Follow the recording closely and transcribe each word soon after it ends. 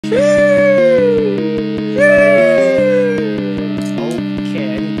Okay,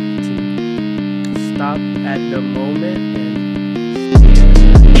 I need to stop at the moment and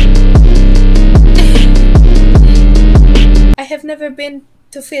I have never been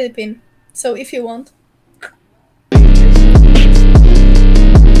to Philippines, so if you want.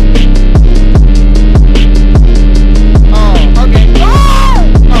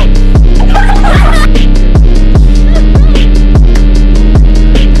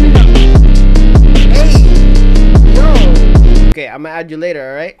 Okay, I'm gonna add you later,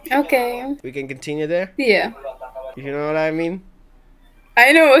 alright? Okay. We can continue there? Yeah. You know what I mean?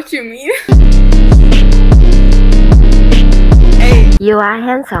 I know what you mean. Hey! You are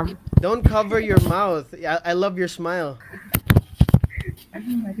handsome. Don't cover your mouth. I love your smile.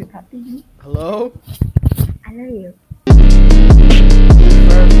 Hello? I love you.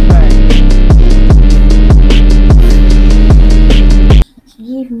 Perfect.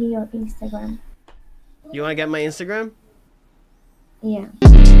 Give me your Instagram. You wanna get my Instagram? Yeah.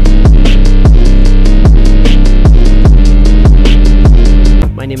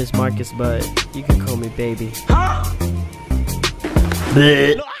 My name is Marcus, but you can call me baby. Are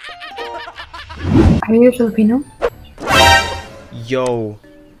you Filipino? Yo,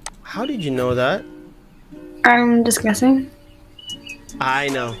 how did you know that? I'm just guessing. I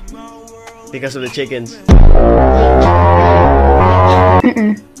know. Because of the chickens.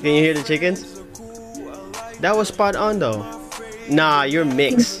 Mm-mm. Can you hear the chickens? That was spot on though. Nah, you're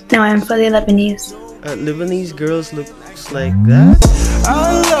mixed. No, I'm fully Lebanese. Lebanese girls looks like that?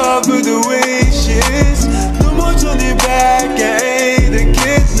 I love her the way she is. No more turning back, the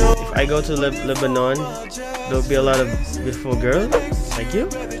kids know. If I go to Lebanon, there'll be a lot of beautiful girls like you.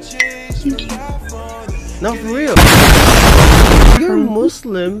 Thank you. No, for real. You're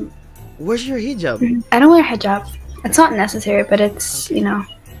Muslim. Where's your hijab? I don't wear hijab. It's not necessary, but it's, you know,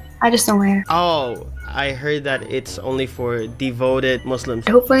 I just don't wear it. Oh, I heard that it's only for devoted Muslims.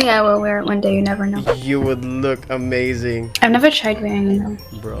 Hopefully I will wear it one day, you never know. You would look amazing. I've never tried wearing it though.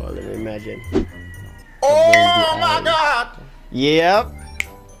 Bro, let me imagine. Oh my god! Yep.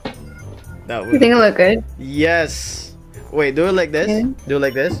 That You would. think I look good? Yes. Wait, do it like this. Yeah. Do it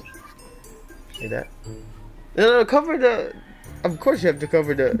like this. Like that. No, cover the. Of course you have to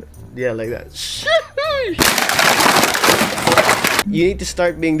cover the. Yeah, like that. You need to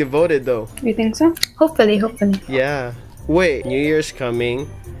start being devoted though. You think so? Hopefully. Yeah. Wait, New Year's coming.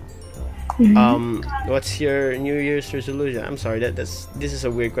 What's your New Year's resolution? I'm sorry, this is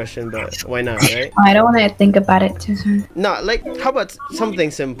a weird question, but why not, right? I don't want to think about it too soon. No, like how about something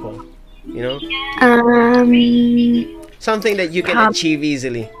simple? You know? Something that you can achieve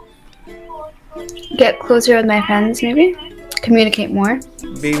easily. Get closer with my friends, maybe. Communicate more.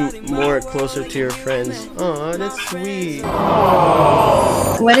 Be more closer to your friends. Oh, that's sweet.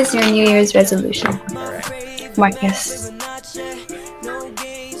 What is your New Year's resolution? Marcus.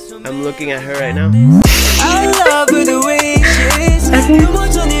 I'm looking at her right now. I love her the way she is. No more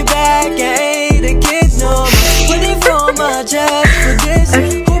turning back, the kids know. Waiting for my job for this.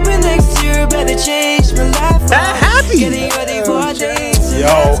 Hoping next year better change my life. Happy. Getting ready for days.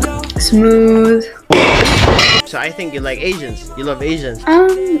 Yo. Smooth. So I think you like Asians. You love Asians.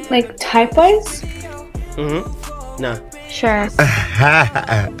 Like type-wise? Nah. Sure.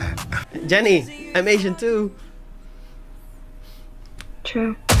 Jenny, I'm Asian too.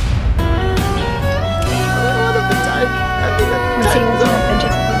 True. What of the time?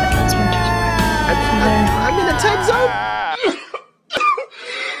 I'm in a time zone.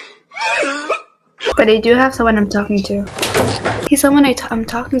 But I do have someone I'm talking to. He's someone I'm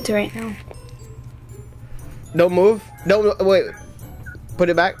talking to right now. Don't move. Don't wait. Put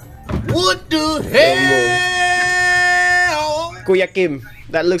it back. What the hell? Kuya Kim.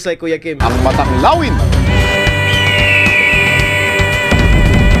 That looks like Kuya Kim. Ang matang lawin.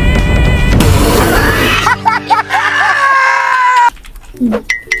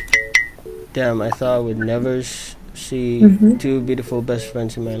 Damn, I thought I would never see two beautiful best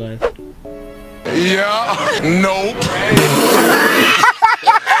friends in my life. Yeah. Nope.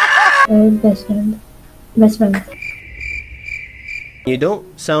 Best friend. You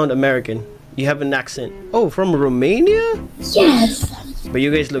don't sound American. You have an accent. Oh, from Romania? Yes. But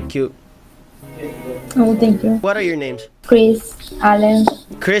you guys look cute. Oh, thank you. What are your names? Chris, Alan.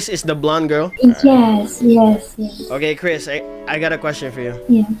 Chris is the blonde girl. Yes. Okay, Chris, I got a question for you.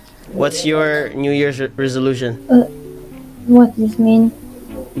 Yeah. What's your New Year's resolution? What does this mean?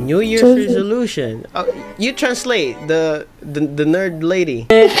 New Year's resolution. Oh, you translate the nerd lady.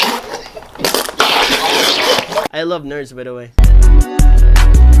 I love nerds, by the way.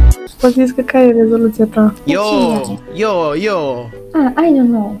 zis că care e rezoluția ta? Yo. I don't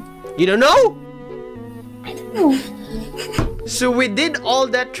know. You don't know? No. So we did all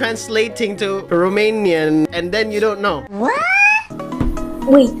that translating to Romanian and then you don't know.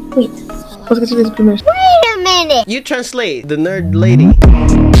 Wait. Poți că citești primești. You translate the nerd lady.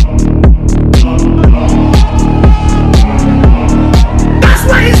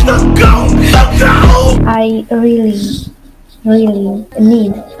 I really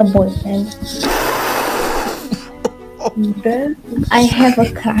need a boyfriend. I have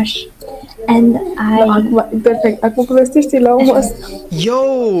a crush. And Perfect. Acum povestește la omul ăsta.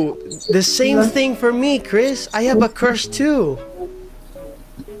 Yo, the same thing for me, Chris. I have a crush too.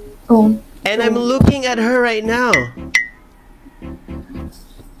 Oh. And I'm looking at her right now.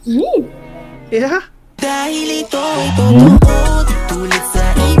 Me? Yeah? Dahil ito ay totoo, di tulad sa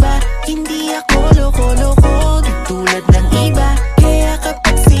iba. Hindi ako loko-loko, di tulad ng iba. Kaya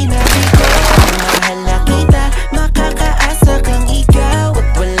kapag sinabi ko, mahal na kita, makakaasa kang ikaw at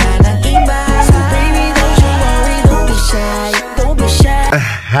wala nang iba. So baby, don't you worry, don't be shy, don't be shy.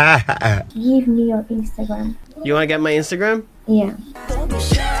 Give me your Instagram. You wanna get my Instagram? Yeah. Don't be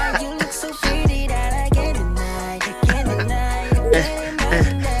shy, you look so pretty that I can't deny, can't deny.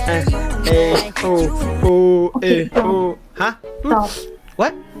 Huh? Stop.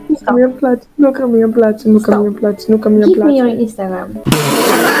 What? Mie îmi place. Nu că mie îmi place. Give me your Instagram.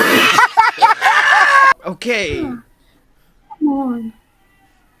 Okay. Come on.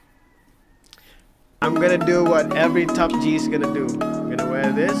 I'm gonna do what every top G is gonna do. I'm gonna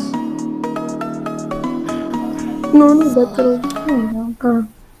wear this. Nu, dar te rog.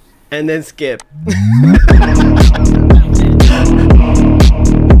 And then skip.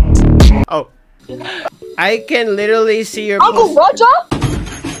 Oh. I can literally see your Uncle Roger?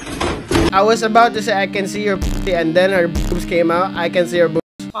 I was about to say I can see your pussy and then her boobs came out. I can see her boobs.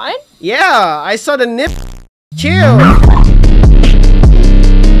 Fine. Yeah, I saw the nip. Chill.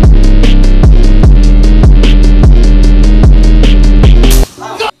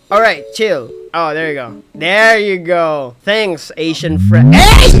 Alright, chill. Oh, there you go. There you go. Thanks, Asian friend.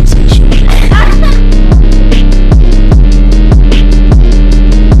 Hey!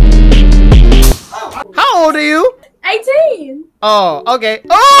 How old are you? 18. Oh, okay.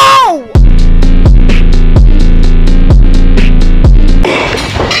 Oh!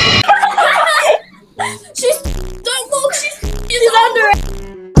 Don't look, she's under it.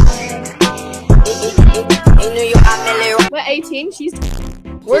 We're 18, she's...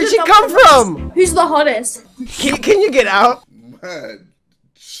 Where'd she come from? Who's the hottest? Can you get out? Man,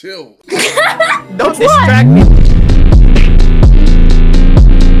 chill. Don't distract me.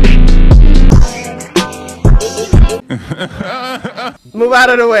 Move out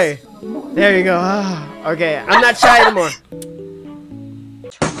of the way. There you go. Ah, okay, I'm not shy anymore.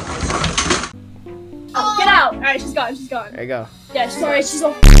 Get out! Alright, she's gone, she's gone. There you go. Yeah, sorry, she's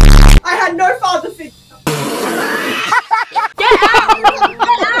off. I had no father figure. Get out!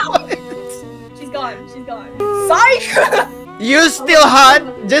 Get out! She's gone. Psych! You still hot?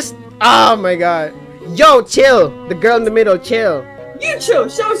 Just... Oh my god. Yo, chill. The girl in the middle, chill. You chill,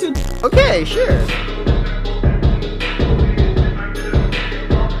 show us your... Okay, sure.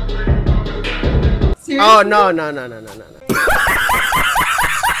 Seriously? Oh, no.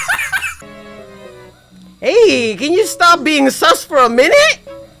 Hey, can you stop being sus for a minute?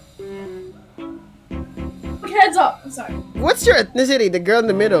 Heads up, I'm sorry. What's your ethnicity? The girl in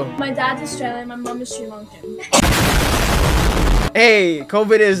the middle. My dad's Australian, my mum is Sri Lankan. Hey,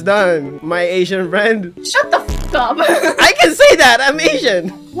 COVID is done, my Asian friend. Shut the f up! I can say that, I'm Asian.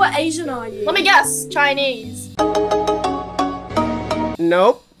 What Asian are you? Let me guess, Chinese.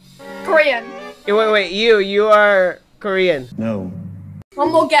 Nope. Korean. Wait, you are Korean. No.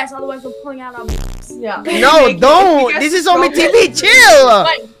 One more guess, otherwise we're pulling out our boobs. Yeah. No, don't! This is Ometv, chill!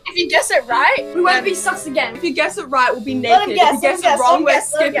 Wait, if you guess it right, we won't be sus again. If you guess it right, we'll be naked. If you guess it wrong, we're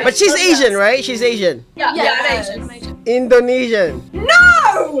skipping. But she's Asian, right? She's Asian. Yeah, I'm Asian. Indonesian.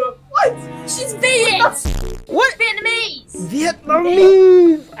 No! What? She's Viet! What? Vietnamese!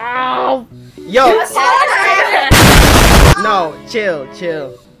 Vietnamese! Ow! Yo! No, chill.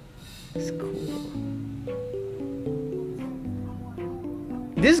 It's cool.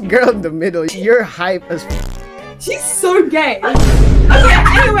 This girl in the middle, you're hype as f. She's so gay. Okay,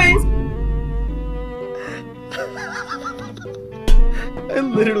 anyways. I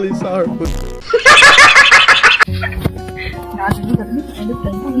literally saw her.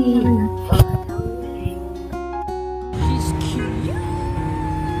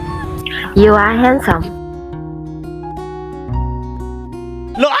 You are handsome.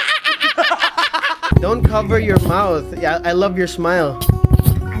 Don't cover your mouth. Yeah, I love your smile.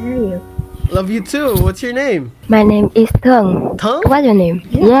 I love you. Love you too. What's your name? My name is Thung. Thung? What's your name?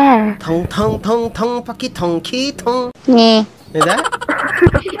 Yeah. Thung thung thung thung paki thung ki thung. Yeah. Is that?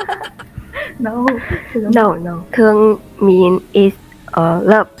 No. No. Thung mean is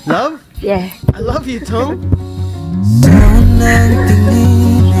love. Love? Yeah. I love you, Thung.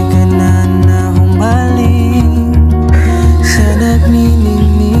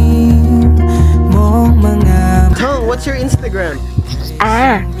 Thung, what's your Instagram?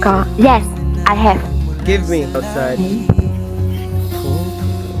 Yes, I have. Give me outside.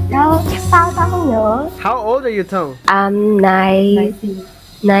 Đâu, sao tao không nhớ? How old are you, Thung?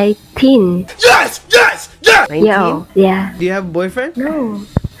 19. Yes! Yes! Yes! 19? Yo, yeah. Do you have a boyfriend? No.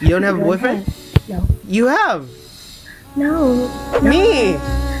 You don't have a boyfriend? No. You have? No. Me!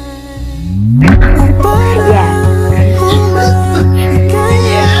 Yeah.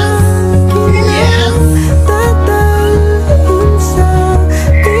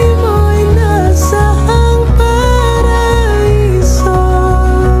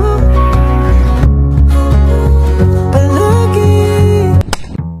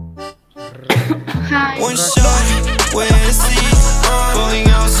 One shot, where to see? Going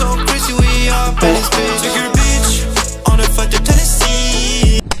out so crazy, we up in this bitch. Took your bitch on the flight to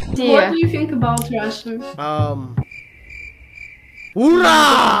Tennessee. What do you think about Russia?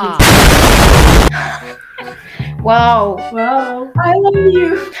 Hoorah! Wow. I love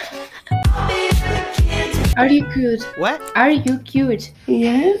you. Are you cute? What? Are you cute?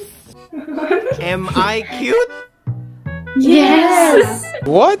 Yes. Am I cute? Yes.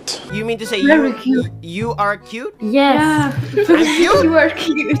 What? You mean to say Very cute. you are cute? Yeah. I'm cute? You are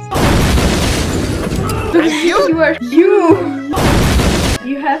cute. I'm cute? You are cute.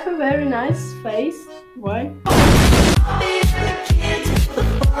 You have a very nice face. Why?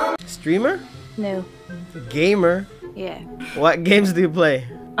 Streamer? No. Gamer? Yeah. What games do you play?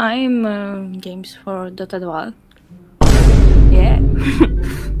 I'm games for Dota 2. Yeah.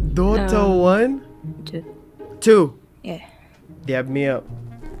 Dota 1? 2. 2? Yeah. Dab me up.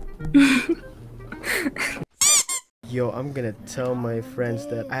 Yo, I'm gonna tell my friends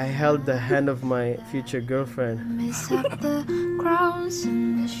that I held the hand of my future girlfriend.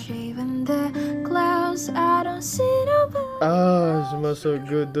 Oh, she must so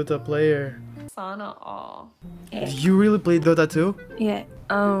good Dota player. Sana all. Yeah. You really play Dota 2? Yeah.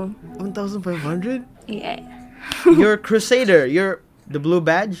 1500? Yeah. You're Crusader. You're the blue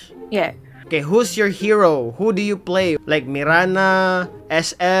badge? Yeah. Okay, who's your hero? Who do you play? Like Mirana,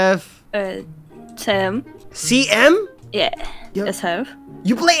 SF? Sam. CM? Yeah. Yo. SF.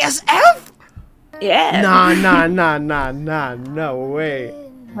 You play SF? Yeah. Nah, no way.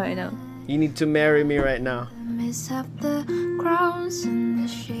 Why no? You need to marry me right now. I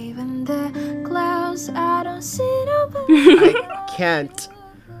can't.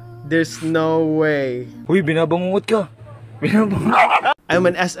 There's no way. Uy, binabangungot ka. Binabangungot. I'm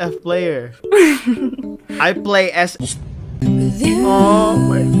an SF player. I play SF. Oh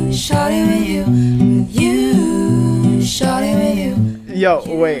my. Yo,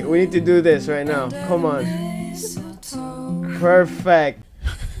 wait, we need to do this right now. Come on. Perfect.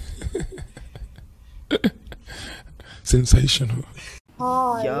 Sensational.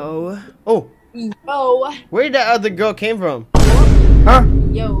 Yo. Oh, Yo. where did that other girl came from? Huh?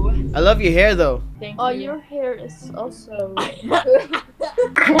 Yo. I love your hair though. Thank you. Your hair is also. I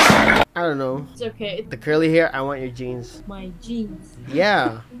don't know. It's okay. The curly hair, I want your jeans. My jeans.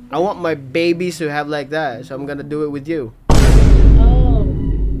 Yeah. I want my babies to have like that, so I'm gonna do it with you. Oh.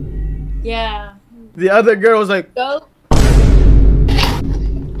 Yeah. The other girl was like, Go.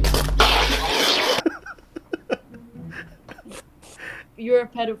 You're a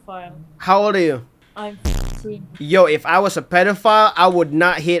pedophile. how old are you? I'm 15. Yo, if I was a pedophile, I would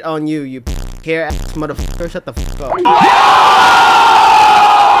not hit on you, you hair ass motherfucker. Shut the fuck up.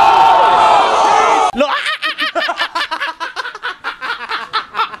 Look.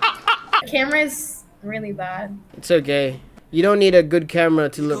 The camera is really bad. It's okay. You don't need a good camera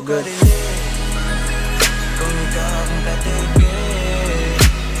to look good.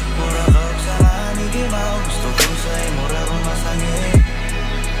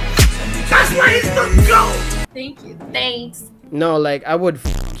 That's where he's gonna go! Thank you. Thanks. No, like I would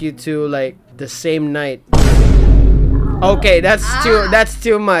fuck you two like the same night. Okay, that's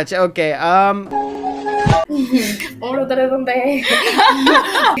too much. Okay, Where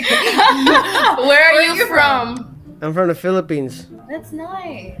are you from? I'm from the Philippines. That's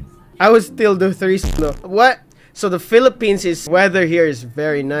nice. I would still do threesome though. What? So the Philippines is weather here is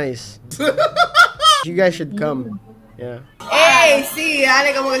very nice. You guys should come. Yeah. Ey, sí,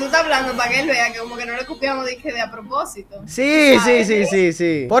 dale, como que tú estás hablando para que él vea que como que no le copiamos de a propósito. Sí, sí, sí, sí,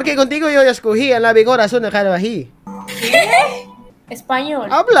 sí. Porque contigo yo ya escogí en la vigora son de Jarabají. ¿Qué?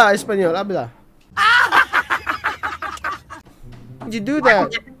 Español. Habla español, habla. Did you do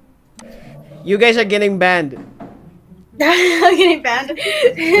that? You guys are getting banned. I'm getting banned.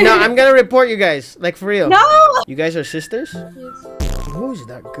 No, I'm gonna report you guys. Like for real. No! You guys are sisters? Yes. Who's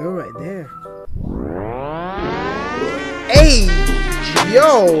that girl right there? Hey!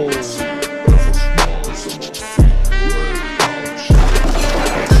 Yo!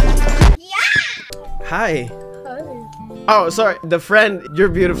 Hi. Hi. Oh, sorry. The friend, you're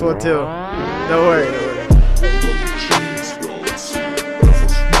beautiful too. Don't worry, don't worry.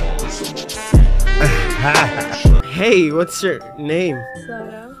 Hey, what's your name?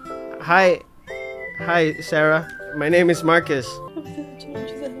 Sarah. Hi. Hi, Sarah. My name is Marcus.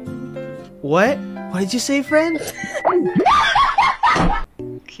 What? What did you say, friend?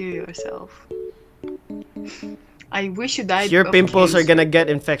 Kill yourself. I wish you died. Your of pimples are cancer. gonna get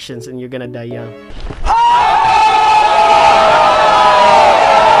infections and you're gonna die young.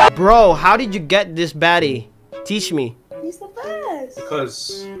 Bro, how did you get this baddie? Teach me. He's the best.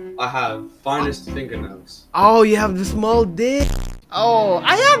 Because I have finest fingernails. Oh, you have the small dick. Oh,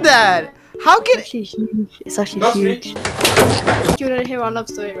 I have that. How can? It's actually That's huge. me. You want to hear our love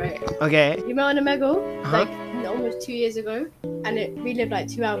story, right? Okay. You met on Omegle Uh-huh. like almost 2 years ago, and we lived like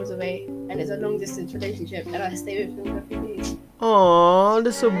 2 hours away, and it's a long distance relationship, and I stay with him for a few days. Oh,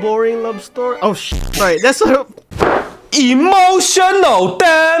 that's a boring love story. Oh, sorry. That's a Emotional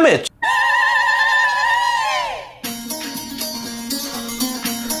damage.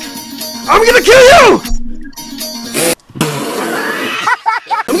 I'm gonna kill you!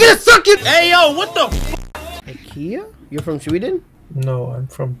 I'm gonna suck you! Hey yo, what the IKEA? You're from Sweden? No, I'm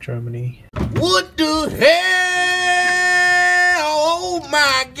from Germany. What the hell? Oh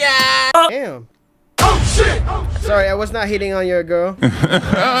my god. Damn. Oh shit! Sorry, I was not hitting on your girl.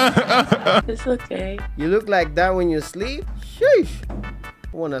 It's okay. You look like that when you sleep? Sheesh.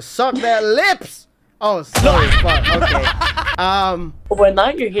 Wanna suck that lips? Oh, sorry, fuck. Okay. Well, now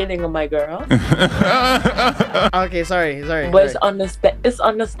you're hitting on my girl. Okay, sorry. But it's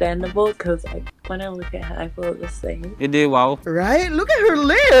understandable because when I look at her, I feel the same. You did wow. Right? Look at her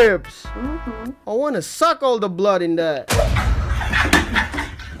lips. I wanna suck all the blood in that.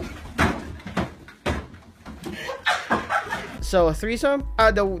 So a threesome?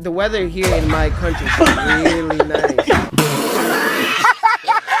 The weather here in my country is really nice.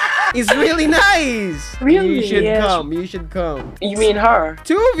 It's really nice. Really? You should Yes. come. You should come. You mean her?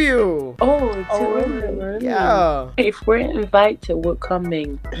 Two of you. Oh, really? Yeah. If we're invited, we're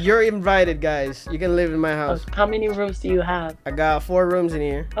coming. You're invited, guys. You can live in my house. How many rooms do you have? I got 4 rooms in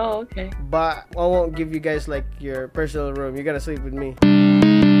here. Oh, okay. But I won't give you guys like your personal room. You gotta sleep with me.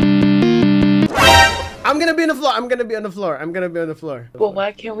 I'm gonna be on the floor. I'm gonna be on the floor. I'm gonna be on the floor. Well,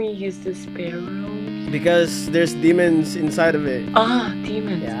 why can't we use the spare room? Because there's demons inside of it. Ah,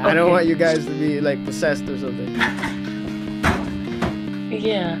 demons. Yeah, I don't want you guys to be like possessed or something.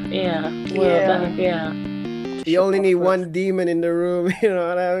 Yeah. Well, yeah. You only need one demon in the room. You know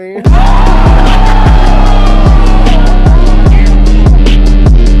what I mean?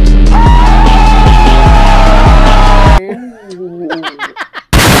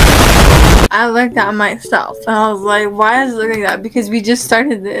 I looked at myself and I was like, why is it looking like that? Because we just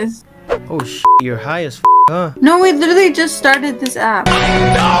started this. Oh shit, you're high as huh? No, we literally just started this app.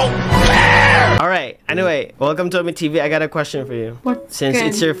 Alright, anyway, welcome to Ometv. I got a question for you. Since good?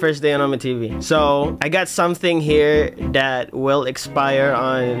 it's your first day on Ometv. So, I got something here that will expire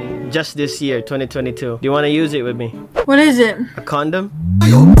on just this year, 2022. Do you want to use it with me? What is it? A condom?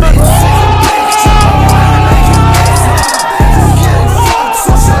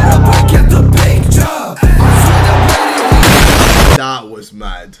 That was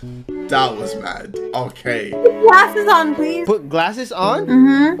mad. That was mad. Okay. Glasses on, please. Put glasses on?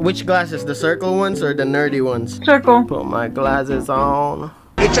 Mm-hmm. Which glasses? The circle ones or the nerdy ones? Circle. Put my glasses on.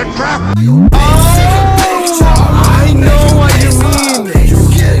 It's a trap. Oh, I know what you mean.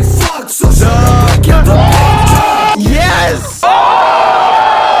 Yes!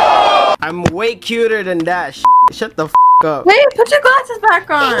 I'm way cuter than that. Shut the f up. Hey, put your glasses back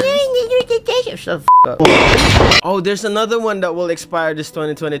on. Shut the f up. Oh, there's another one that will expire this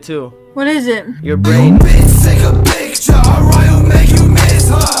 2022. What is it? Your brain.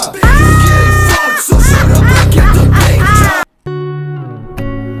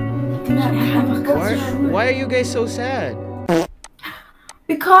 Why are you guys so sad?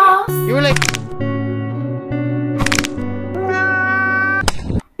 Because You were like,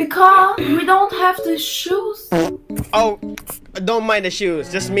 we don't have the shoes. Oh, don't mind the shoes.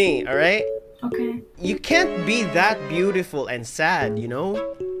 Just me, alright? Okay. You can't be that beautiful and sad, you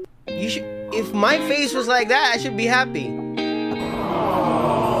know? You should. If my face was like that, I should be happy.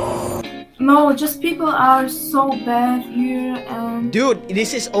 No, just people are so bad here and... Dude,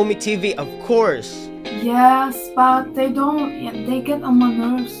 this is Ometv, of course. Yes, but they don't... Yeah, they get on my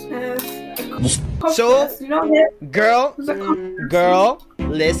nerves. So, You know that? girl,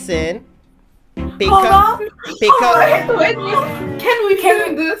 listen. Pick Hold up. on. Pick up. Wait, can we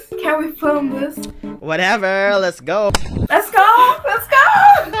film this? Can we film this? Whatever, let's go. Let's go! Let's go!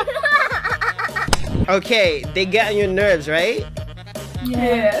 Okay, they get on your nerves, right?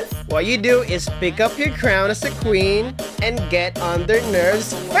 Yes. What you do is pick up your crown as a queen and get on their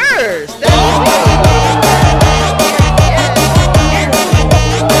nerves first.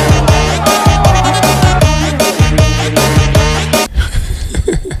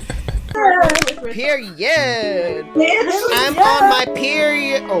 Period. I'm on my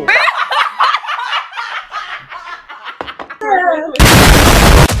period. Oh.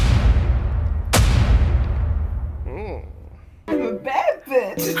 I'm a bad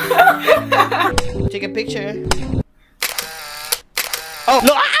bitch. Take a picture. Oh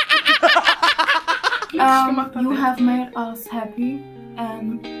no! You have made us happy,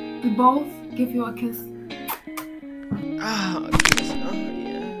 and we both give you a kiss. Oh,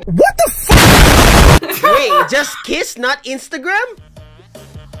 yeah. What the f? Wait, just kiss, not Instagram?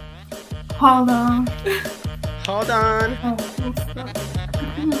 Hold on. Hold on. Oh,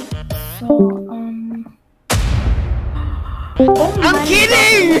 so, oh I'm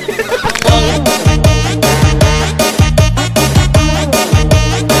kidding!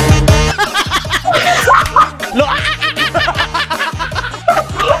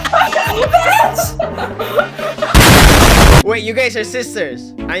 Wait, you guys are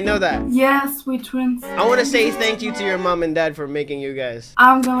sisters. I know that. yes, we twins. I want to say thank you to your mom and dad for making you guys.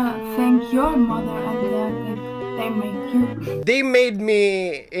 I'm gonna thank your mother and dad that they made you. They made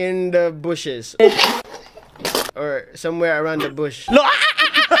me in the bushes. Or somewhere around the bush.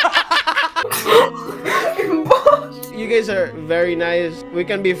 You guys are very nice. We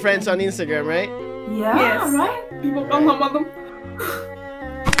can be friends on Instagram, right? Yeah, Yes. right? People come home on them.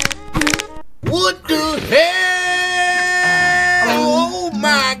 What the hell? Oh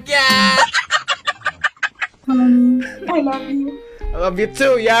my god! I love you. I love you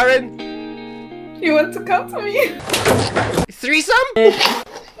too, Yaren. You want to come to me? Threesome?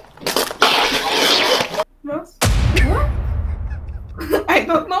 No. What? I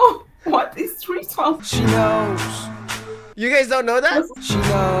don't know. What is threesome? She knows. You guys don't know that? She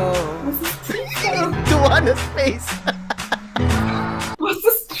knows. What's a threesome? Duana's face. What's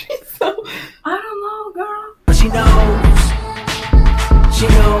a threesome? I don't know, girl. She knows. She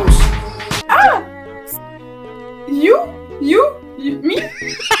knows. Ah! You, me?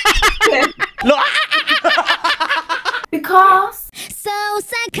 Because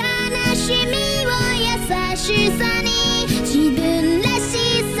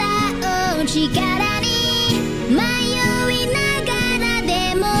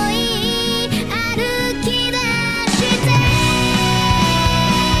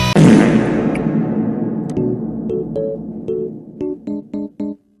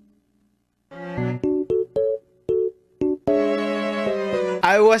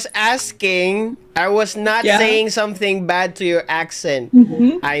I was asking, I was not saying something bad to your accent.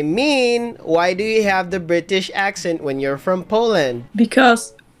 I mean, why do you have the British accent when you're from Poland?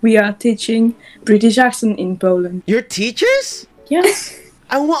 Because we are teaching British accent in Poland. You're teachers? Yes.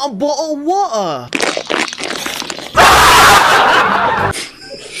 I want a bottle of water.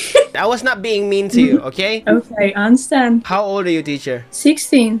 I was not being mean to you, okay? Okay, I understand. How old are you, teacher?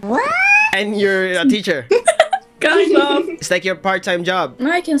 16. What? And you're a teacher? Kind of. It's like your part-time job.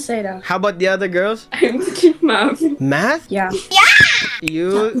 I can say that. How about the other girls? I'm teaching math. Math? Yeah.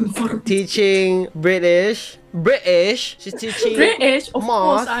 You teaching British? She's teaching British, of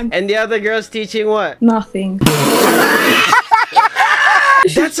course. And the other girl's teaching what? Nothing.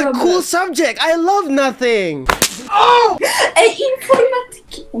 That's a cool subject. I love nothing. Oh!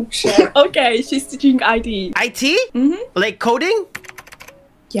 Okay, she's teaching IT. IT? Like coding?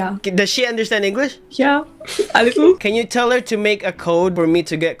 Yeah. Does she understand English? Yeah. A little. Can you tell her to make a code for me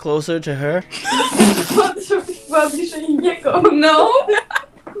to get closer to her? No.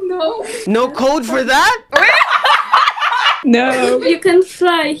 No. No code for that? No. You can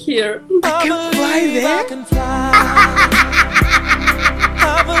fly here. I can fly there? I can fly.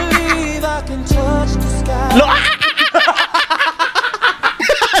 I believe I can touch the sky.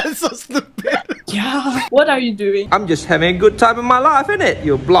 That's so stupid. Yeah. What are you doing? I'm just having a good time in my life, innit?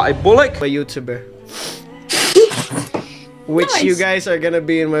 You bloody bullock. A YouTuber. which Nice. you guys are gonna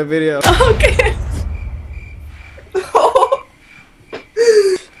be in my video. Okay.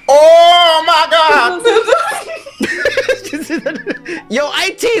 Oh my god! Yo,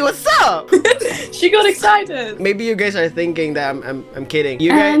 IT, what's up? She got excited. Maybe you guys are thinking that I'm kidding.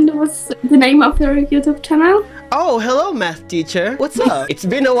 You guys. And what's the name of your YouTube channel? Oh, hello, math teacher. What's up? It's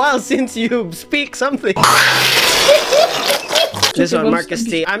been a while since you speak something. This one,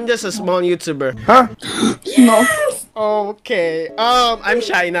 marcusT. I'm just a small YouTuber. Huh? No. Okay. I'm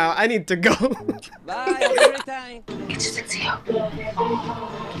shy now. I need to go.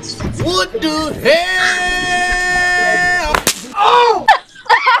 What the hell? Oh!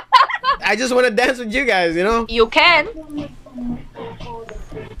 I just want to dance with you guys, you know? You can.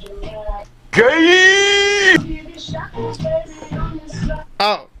 Gay!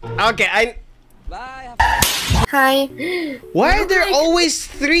 Oh, okay. Hi. Why are there always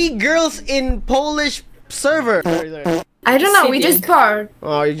 3 girls in Polish server? Sorry. I don't know, we just bored.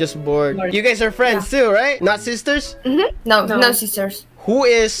 Oh, you're just bored. You guys are friends too, right? Not sisters? Mm-hmm. No sisters. Who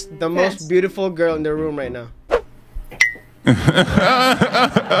is the most beautiful girl in the room right now?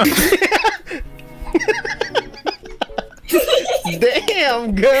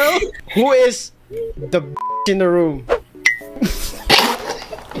 Damn, girl! Who is the in the room?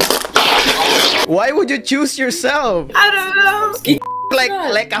 Why would you choose yourself? I don't know. Like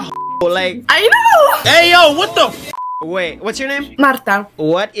a like. I know. Hey yo, what the? Wait, what's your name? Marta.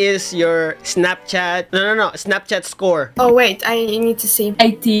 What is your Snapchat? No. Snapchat score. Oh wait, I need to see.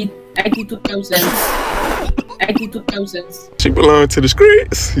 82,000. 82,000. She belong to the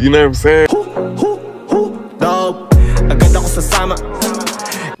streets, you know what I'm saying? Dog, agad ako sasama.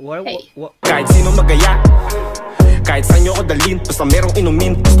 What? Kahit sino magaya. Kahit saan nyo ako dalhin. Basta merong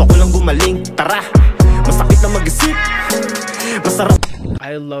inumin. Gusto ko lang gumaling. Tara, masakit na mag-isip. Masarap.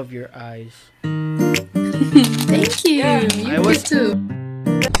 I love your eyes. Thank you. You too.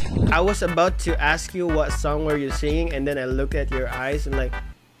 I was about to ask you what song were you singing, and then I looked at your eyes and like,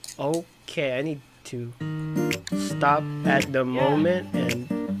 okay, I need to stop at the moment and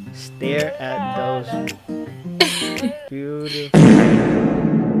stare at those beautiful.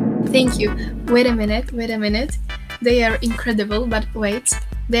 Thank you. Wait a minute. They are incredible, but wait.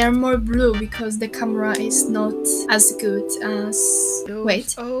 They are more blue because the camera is not as good as... Those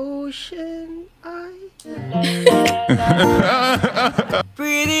wait. Ocean eyes.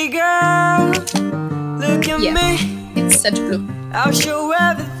 Pretty girl, look at me. It's such blue. I'll show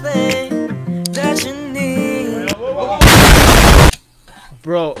everything that you need.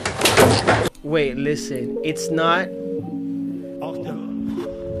 Bro, wait, listen. It's not...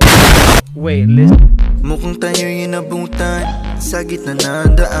 Wait, listen. Mukhang tayo'y inabutan sa gitna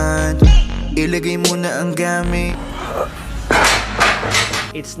ng daan. Ilagay mo na ang gamit.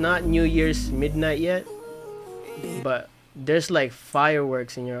 It's not New Year's midnight yet, but there's like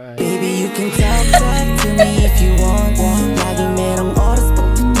fireworks in your eyes. Baby, you can talk to me if you want. Laging merong oras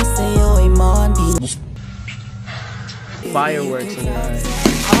pagdating sa'yo ay mondi. Fireworks in your eyes.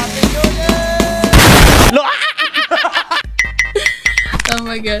 No! Oh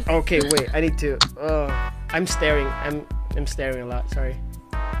my god. Okay, wait. I need to. I'm staring. I'm staring a lot. Sorry.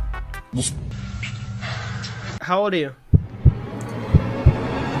 How old are you?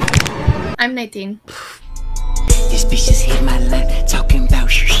 I'm 19. This bitch just hit my line, talking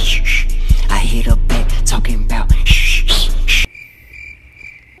about shh. I hit her back, talking about shh.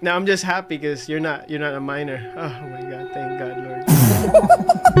 No, I'm just happy because you're not a minor. Oh my god, thank God, Lord.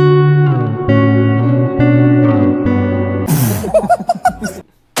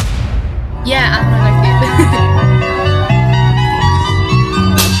 Yeah, I'm not like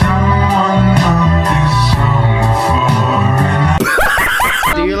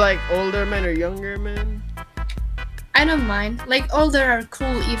Do you like older men or younger men? I don't mind. Like older are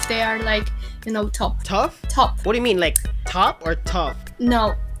cool if they are like, you know, top. Tough? Top. What do you mean, like top or tough?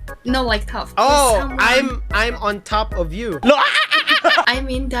 No, like tough. Oh, Someone... I'm on top of you. I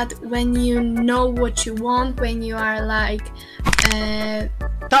mean that when you know what you want, when you are like,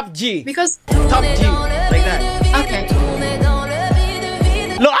 top G. Because top G, like that. Okay.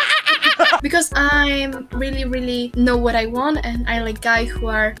 Because I'm really know what I want, and I like guys who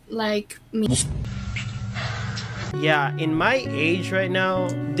are like me. Yeah, in my age right now,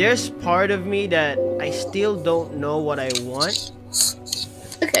 there's part of me that I still don't know what I want.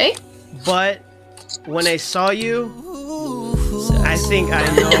 Okay. But when I saw you, I think I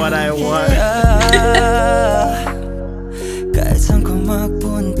know what I want. Kahit saan ko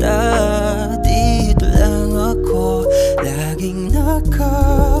magpunta, dito lang ako, laging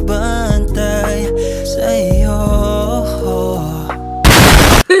nakabantay sa'yo.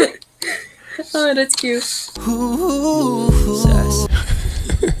 Oh, that's cute.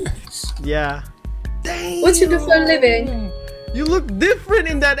 Yeah. Dang. What you do for a living? You look different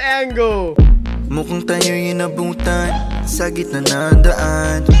in that angle. Mukhang tayo'y inabutan sa gitna ng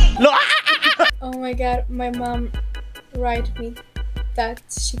daan. Oh my god, my mom wrote me that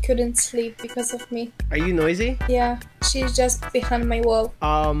she couldn't sleep because of me. Are you noisy? Yeah, she's just behind my wall.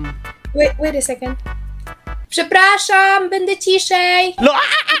 Wait a second. Przepraszam, będę ciszej.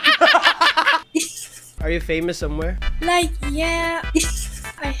 Are you famous somewhere? Like, yeah.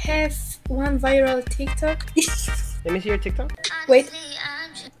 I have one viral TikTok. Let me see your TikTok. Wait.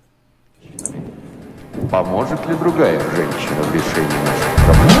 Поможет ли другая женщина в решении наших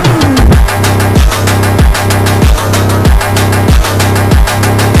проблем?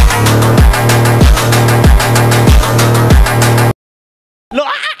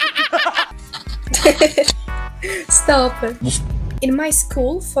 Stop. In my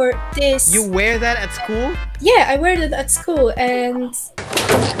school for this... You wear that at school? Yeah, I wear it at school and...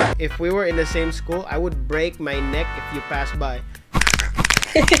 If we were in the same school, I would break my neck if you pass by.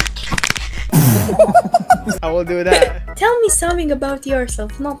 I will do that. Tell me something about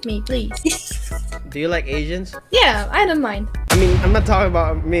yourself, not me, please. Do you like Asians? Yeah, I don't mind. I mean, I'm not talking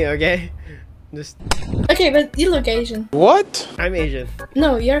about me, okay? Just... Okay, but you look Asian. What? I'm Asian.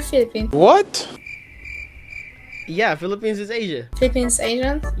 No, you're Philippine. What? Yeah, Philippines is Asia. Philippines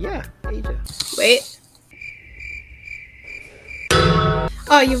Asian? Yeah, Asia. Wait.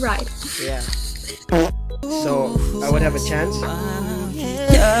 Oh, you're right. Yeah. So, I would have a chance?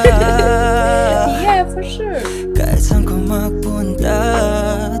 Yeah, for sure. Kahit saan ko magpunta,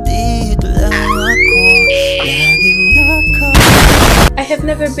 dito lang ako, laging ako. I have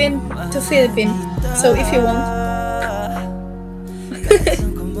never been to Philippines, so if you want.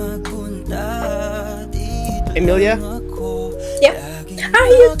 Emilia? Yep. Are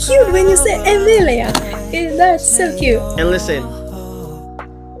you cute when you say Emilia? That's so cute. And listen,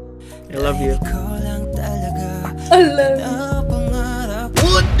 I love you. I love you.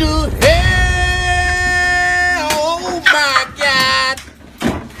 What the hell? Oh my god!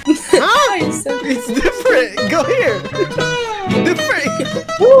 Huh? It's different. Go here. Different.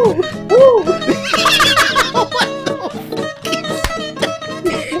 Woo! Woo!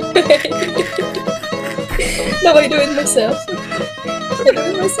 No, I do it myself. I do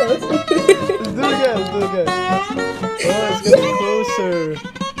it myself. Let's do it again. Let's do it again. Oh, it's getting closer.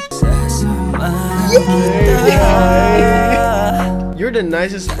 Yay! You're the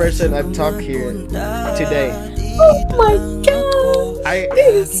nicest person I've talked here today. Oh my god! I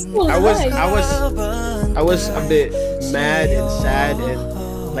was a bit mad and sad and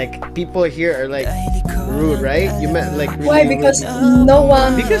like people here are like rude, right? You met like really why? Because rude no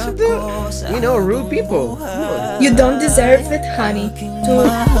one. because of the rude people. You don't deserve it, honey.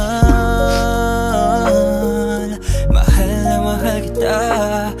 Mahal na mahal kita,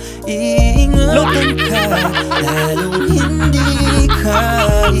 iingatan ka, lalong hindi ka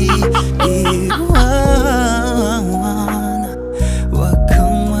iiwan. Huwag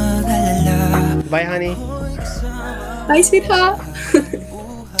kang mag-alala. Bye, honey. Bye, sweetheart.